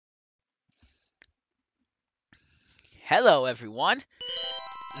Hello, everyone.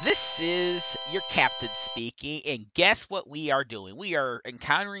 This is your captain speaking, and guess what we are doing? We are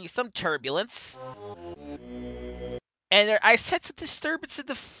encountering some turbulence, and I sense a disturbance in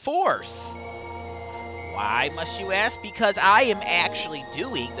the force. Why, must you ask? Because I am actually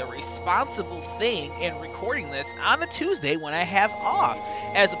doing the responsible thing and recording this on a Tuesday when I have off,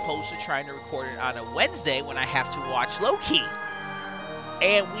 as opposed to trying to record it on a Wednesday when I have to watch Loki.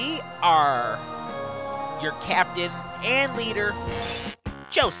 And we are your captain and leader,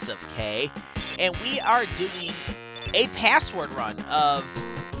 Joseph K, and we are doing a password run of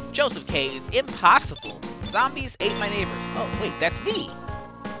Joseph K's Impossible Zombies Ate My Neighbors. Oh, wait, that's me.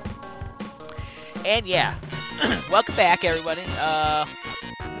 And yeah, welcome back, everybody.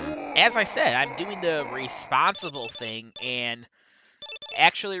 As I said, I'm doing the responsible thing and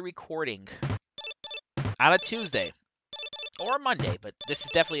actually recording on a Tuesday or a Monday, but this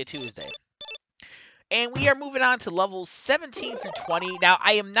is definitely a Tuesday. And we are moving on to levels 17 through 20. Now,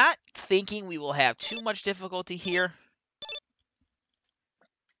 I am not thinking we will have too much difficulty here.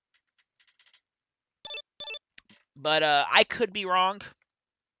 But I could be wrong.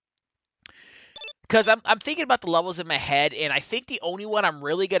 Because I'm thinking about the levels in my head, and I think the only one I'm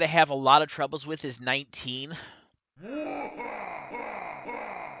really going to have a lot of troubles with is 19.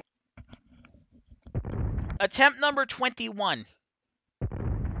 Attempt number 21.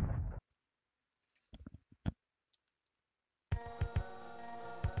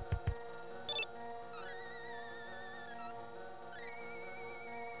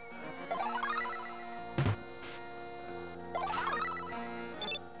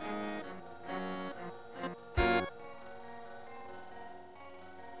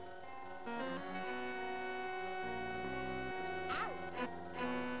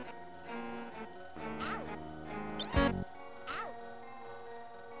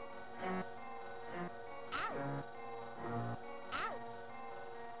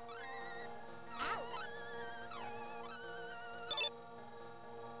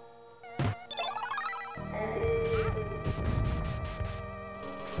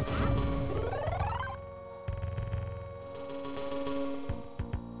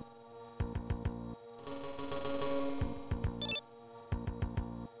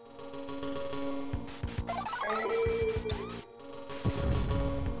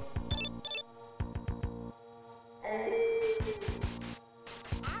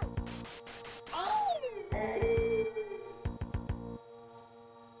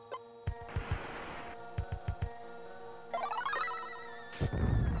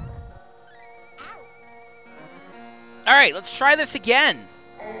 Alright, let's try this again.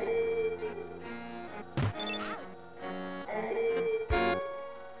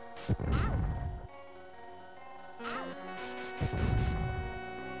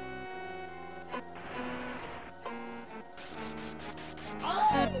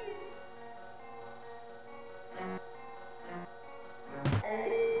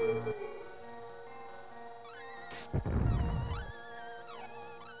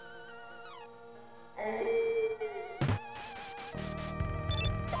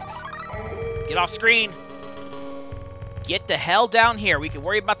 Get off screen. Get the hell down here. We can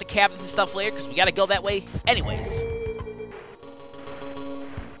worry about the cabins and stuff later because we got to go that way anyways.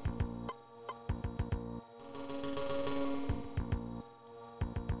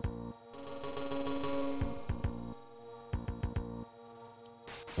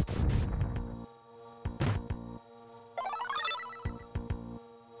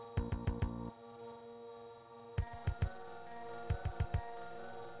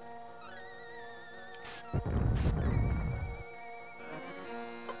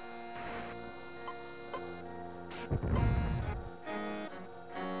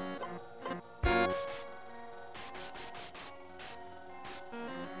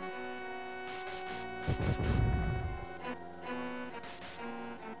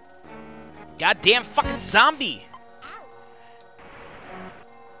 Goddamn fucking zombie!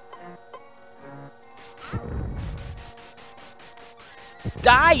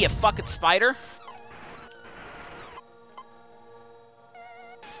 Die, you fucking spider!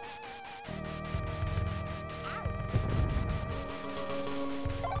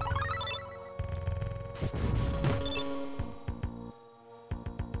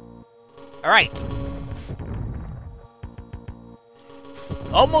 Alright.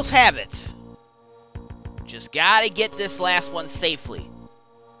 Almost have it. Just gotta get this last one safely.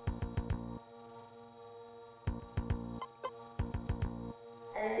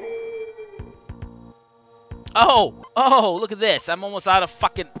 Oh, look at this. I'm almost out of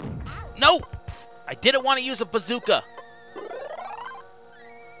fucking... No! I didn't want to use a bazooka.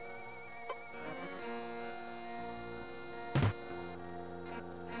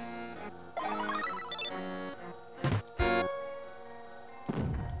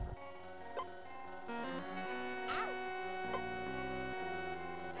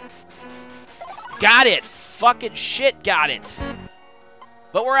 Got it. Fucking shit, got it.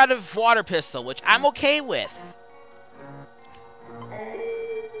 But we're out of water pistol, which I'm okay with.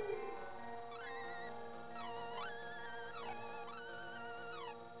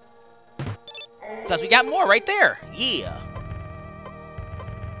 Because we got more right there. Yeah.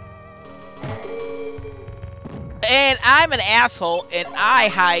 And I'm an asshole, and I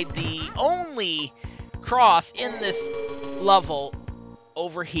hide the only cross in this level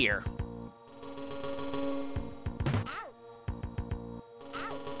over here.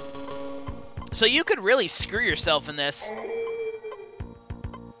 So you could really screw yourself in this.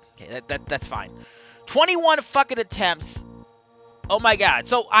 Okay, that's fine. 21 fucking attempts. Oh my god.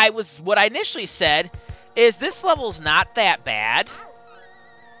 So what I initially said is this level's not that bad.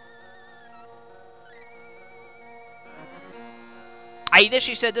 I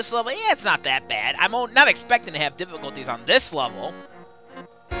initially said this level, yeah, it's not that bad. I'm not expecting to have difficulties on this level.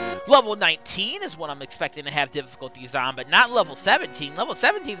 Level 19 is what I'm expecting to have difficulties on, but not level 17. Level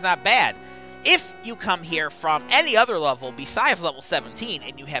 17 is not bad. If you come here from any other level besides level 17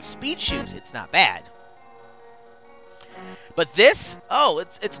 and you have speed shoes, it's not bad. But this, oh,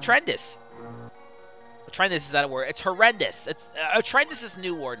 it's Atrendous. Atrendous is that a word? It's horrendous. Atrendous is a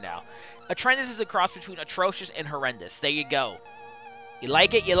new word now. Atrendous is a cross between atrocious and horrendous. There you go. You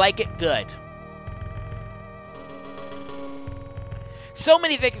like it, good. So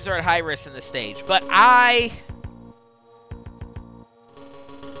many victims are at high risk in this stage, but I'm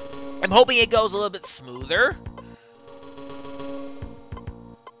hoping it goes a little bit smoother.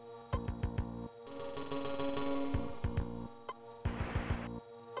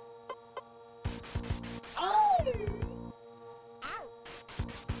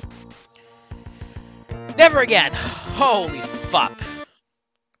 Never again. Holy fuck.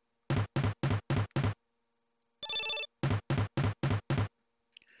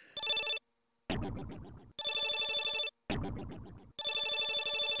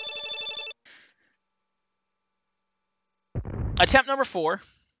 Attempt number 4.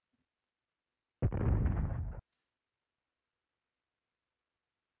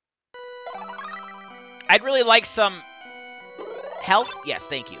 I'd really like some health. Yes,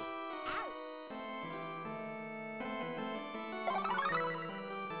 thank you.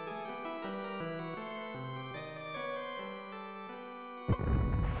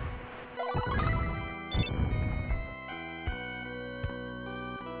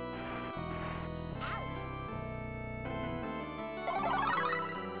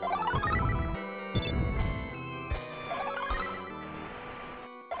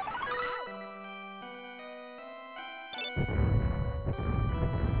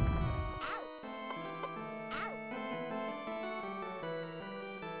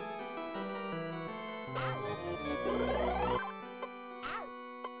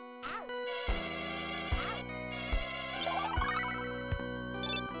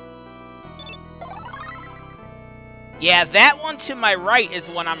 Yeah, that one to my right is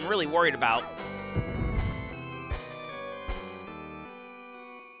the one I'm really worried about.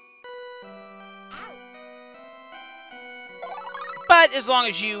 But as long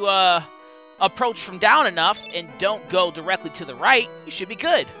as you approach from down enough and don't go directly to the right, you should be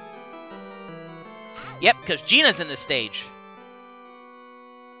good. Yep, because Gina's in this stage.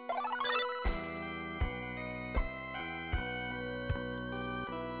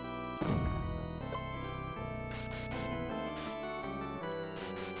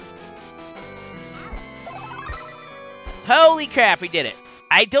 Holy crap, we did it.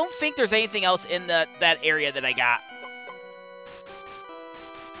 I don't think there's anything else in that area that I got.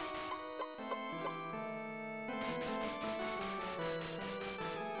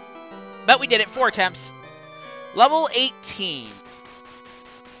 But we did it. 4 attempts. Level 18.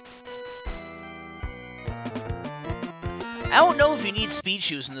 I don't know if you need speed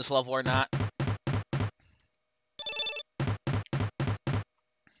shoes in this level or not.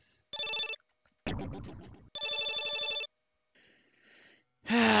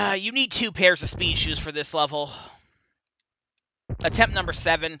 You need 2 pairs of speed shoes for this level. Attempt number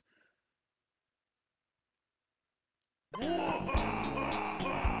 7.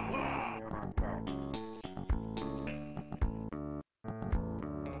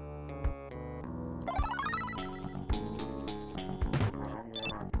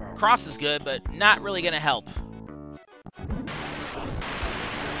 Cross is good, but not really going to help.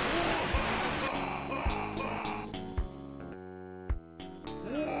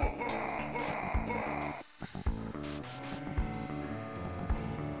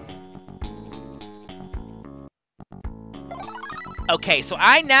 Okay, so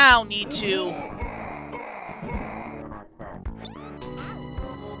I now need to...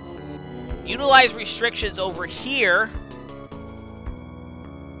 Utilize restrictions over here.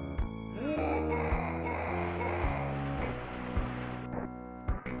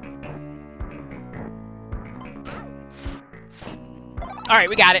 Alright,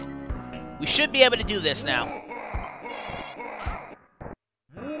 we got it. We should be able to do this now.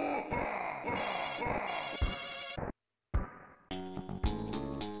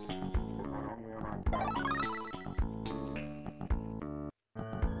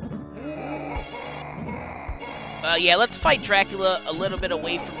 Yeah, let's fight Dracula a little bit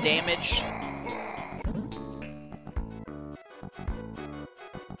away from damage.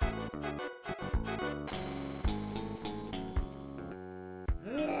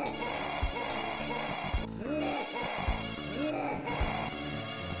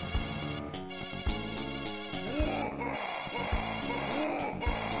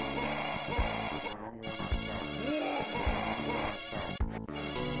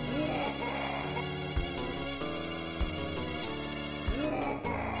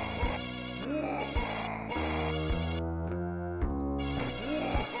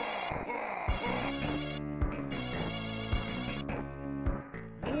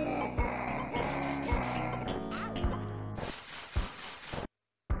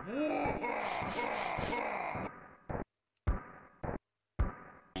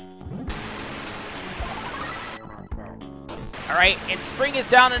 Alright, and Spring is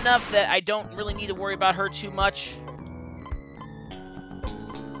down enough that I don't really need to worry about her too much.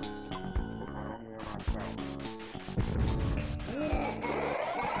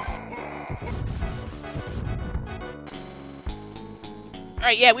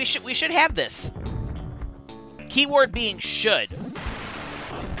 Alright, yeah, we should have this. Keyword being should.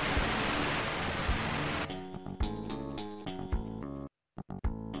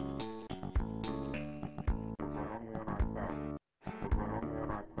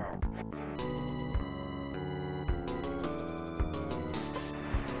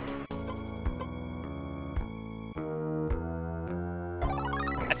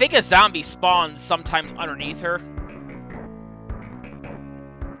 I think a zombie spawns sometimes underneath her.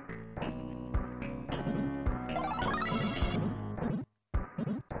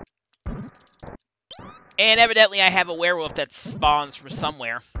 And evidently I have a werewolf that spawns from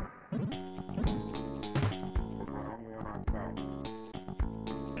somewhere.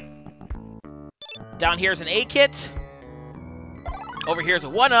 Down here's an A kit. Over here's a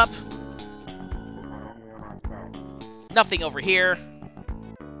 1-up. Nothing over here.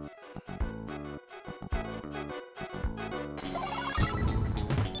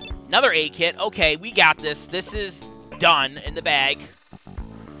 Another A kit. Okay, we got this. This is done in the bag.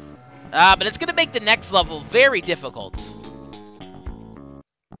 But it's going to make the next level very difficult.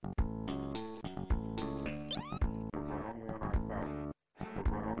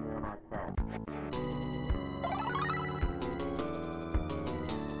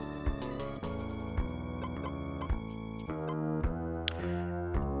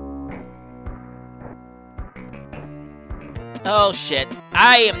 Oh, shit.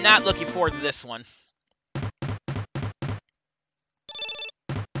 I am not looking forward to this one.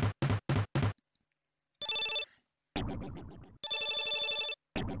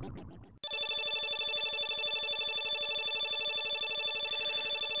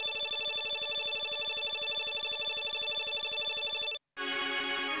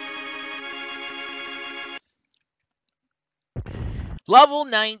 Level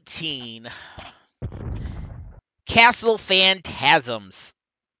 19. Castle Phantasms.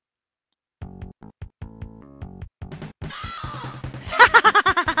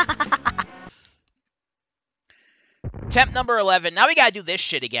 Temp number 11. Now we gotta do this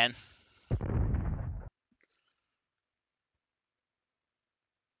shit again.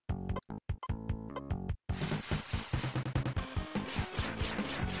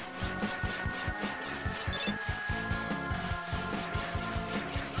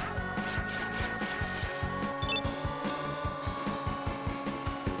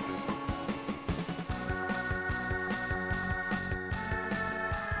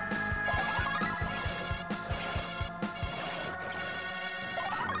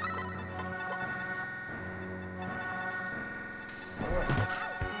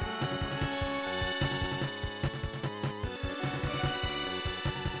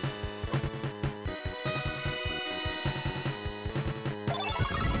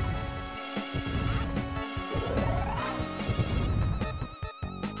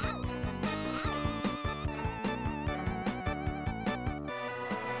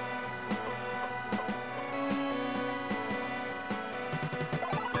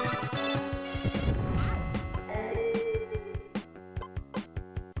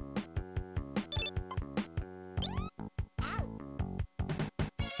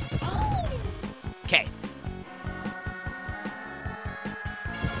 Okay.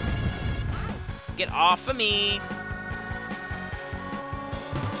 Get off of me.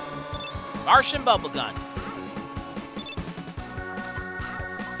 Martian bubble gun.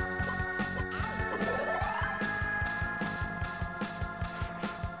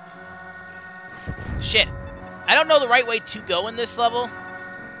 Shit. I don't know the right way to go in this level.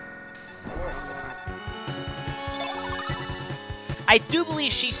 I do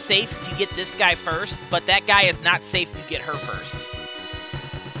believe she's safe if you get this guy first, but that guy is not safe if you get her first.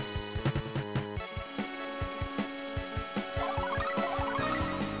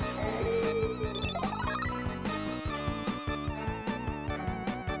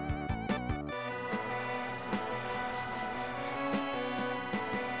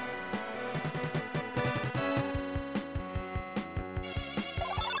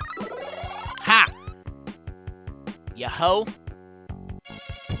 Ha! Ya ho!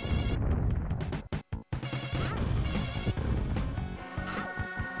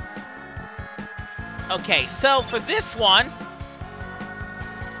 Okay, so for this one,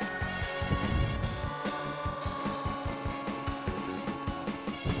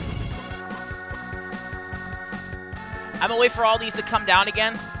 I'm gonna wait for all these to come down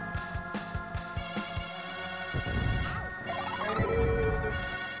again.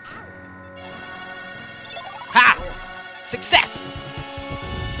 Ha! Success!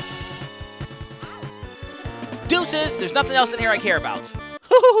 Deuces! There's nothing else in here I care about.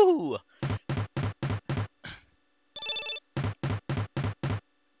 Hoo-hoo-hoo!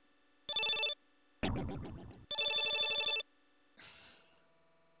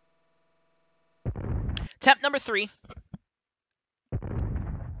 Attempt number 3.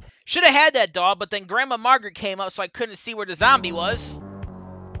 Should have had that dog, but then Grandma Margaret came up, so I couldn't see where the zombie was.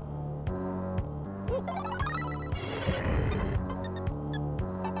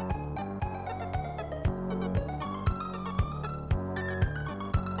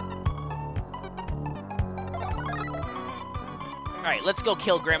 Alright, let's go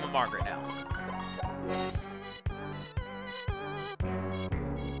kill Grandma Margaret now.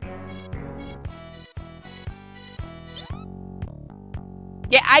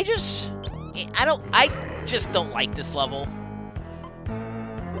 Yeah, I just don't like this level.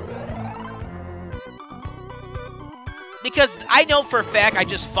 Because I know for a fact I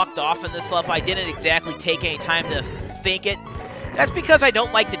just fucked off in this level. I didn't exactly take any time to think it. That's because I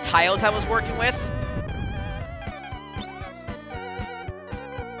don't like the tiles I was working with.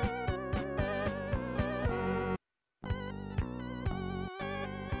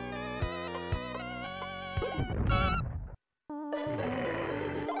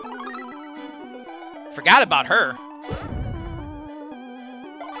 Forgot about her.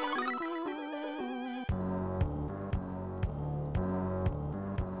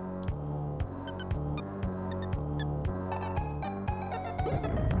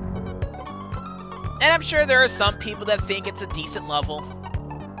 And I'm sure there are some people that think it's a decent level.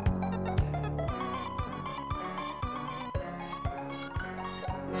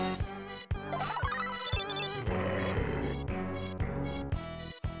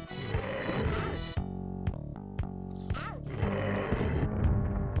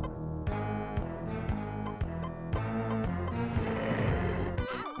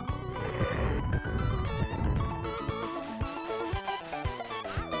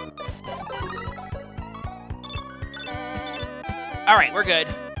 Alright, we're good.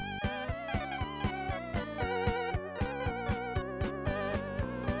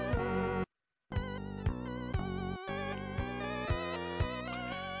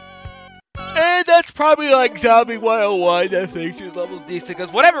 And that's probably like Zombie 101 that thinks this level's decent,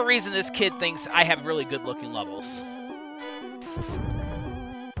 because whatever reason this kid thinks I have really good looking levels.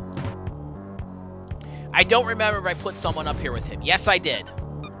 I don't remember if I put someone up here with him. Yes, I did.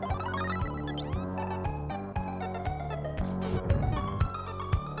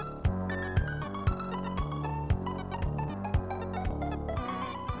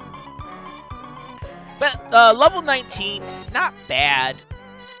 But level 19, not bad.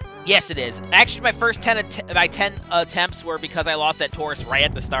 Yes, it is. Actually, my first 10 attempts were because I lost that Taurus right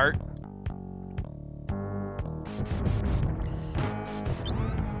at the start.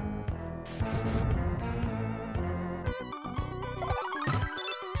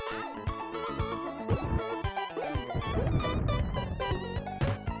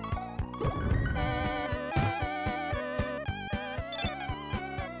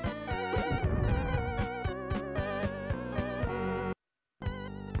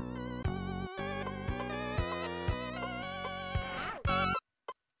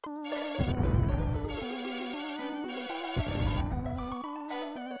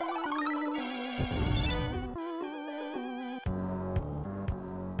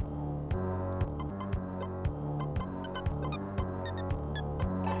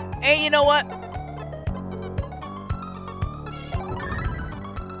 Hey, you know what?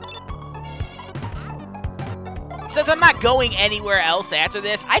 Since I'm not going anywhere else after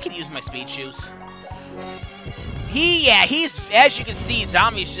this, I can use my speed shoes. He's, as you can see,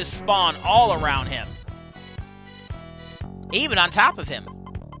 zombies just spawn all around him. Even on top of him.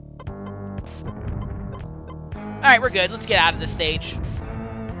 Alright, we're good. Let's get out of this stage.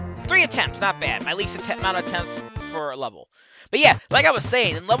 3 attempts, not bad. My least amount of attempts for a level. But yeah, like I was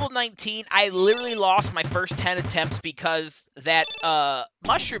saying, in level 19, I literally lost my first 10 attempts because that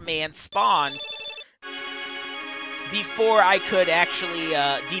Mushroom Man spawned before I could actually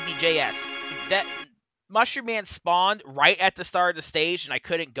DBJS. That Mushroom Man spawned right at the start of the stage, and I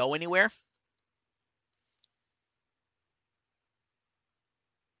couldn't go anywhere.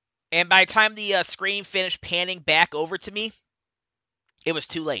 And by the time the screen finished panning back over to me, it was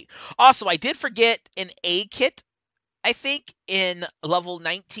too late. Also, I did forget an A kit, I think, in level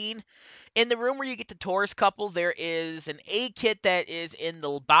 19. In the room where you get the tourist couple, there is an A kit that is in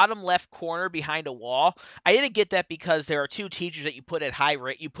the bottom left corner behind a wall. I didn't get that because there are 2 teachers that you put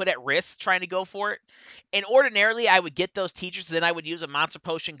at risk trying to go for it. And ordinarily, I would get those teachers, then I would use a monster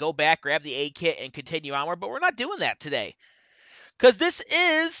potion, go back, grab the A kit, and continue onward. But we're not doing that today. Because this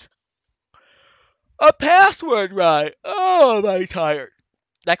is a password ride. Oh, am I tired.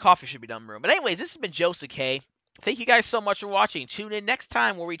 That coffee should be done, room. But anyways, this has been Joseph K. Thank you guys so much for watching. Tune in next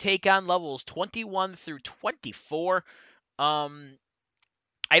time where we take on levels 21 through 24. I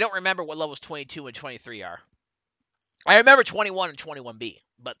don't remember what levels 22 and 23 are. I remember 21 and 21B.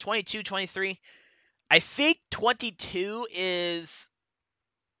 But 22, 23, I think 22 is...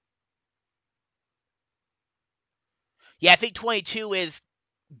 Yeah, I think 22 is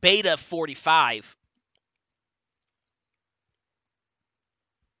beta 45.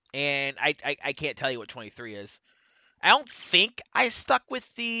 And I can't tell you what 23 is. I don't think I stuck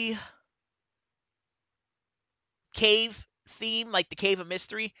with the cave theme, like the Cave of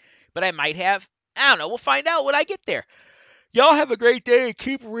Mystery, but I might have. I don't know. We'll find out when I get there. Y'all have a great day and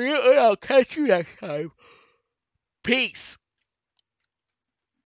keep real, and I'll catch you next time. Peace.